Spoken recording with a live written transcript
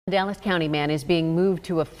A Dallas County man is being moved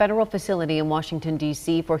to a federal facility in Washington,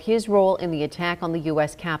 D.C. for his role in the attack on the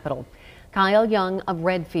U.S. Capitol. Kyle Young of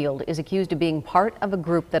Redfield is accused of being part of a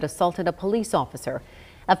group that assaulted a police officer.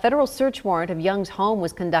 A federal search warrant of Young's home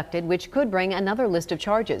was conducted, which could bring another list of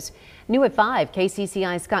charges. New at 5,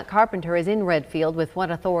 KCCI's Scott Carpenter is in Redfield with what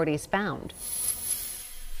authorities found.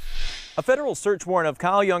 A federal search warrant of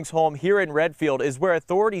Kyle Young's home here in Redfield is where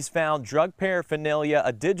authorities found drug paraphernalia,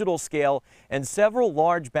 a digital scale, and several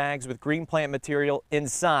large bags with green plant material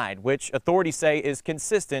inside, which authorities say is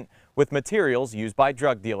consistent with materials used by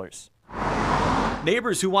drug dealers.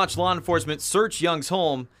 Neighbors who watched law enforcement search Young's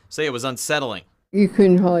home say it was unsettling. You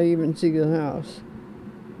couldn't hardly even see the house.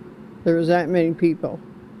 There was that many people.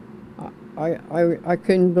 I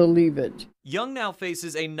couldn't believe it. Young now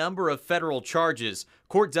faces a number of federal charges.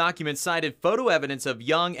 Court documents cited photo evidence of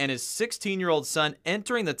Young and his 16-year-old son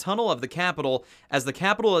entering the tunnel of the Capitol as the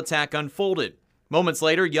Capitol attack unfolded. Moments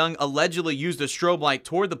later, Young allegedly used a strobe light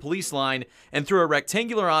toward the police line and threw a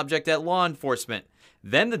rectangular object at law enforcement.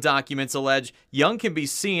 Then the documents allege Young can be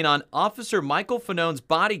seen on Officer Michael Fanone's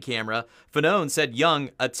body camera. Fanone said Young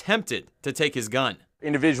attempted to take his gun.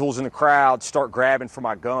 Individuals in the crowd start grabbing for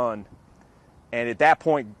my gun, and at that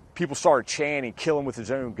point, people started chanting, "Kill him with his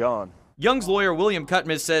own gun." Young's lawyer, William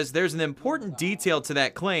Cutmas, says there's an important detail to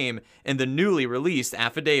that claim in the newly released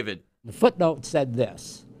affidavit. The footnote said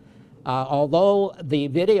this: although the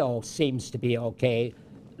video seems to be okay,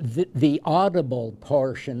 the audible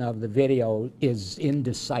portion of the video is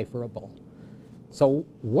indecipherable. So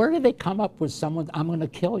where do they come up with someone, "I'm going to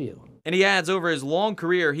kill you"? And he adds over his long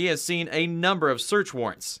career, he has seen a number of search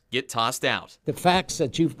warrants get tossed out. The facts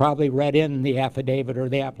that you've probably read in the affidavit or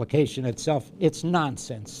the application itself, it's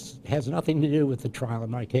nonsense. It has nothing to do with the trial in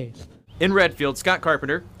my case. In Redfield, Scott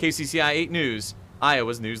Carpenter, KCCI 8 News,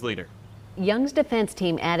 Iowa's news leader. Young's defense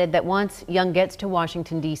team added that once Young gets to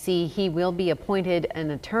Washington, D.C., he will be appointed an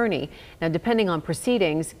attorney. Now, depending on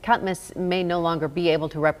proceedings, Cutmas may no longer be able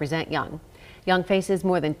to represent Young. Young faces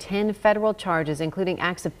more than 10 federal charges, including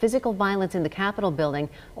acts of physical violence in the Capitol building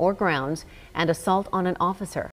or grounds and assault on an officer.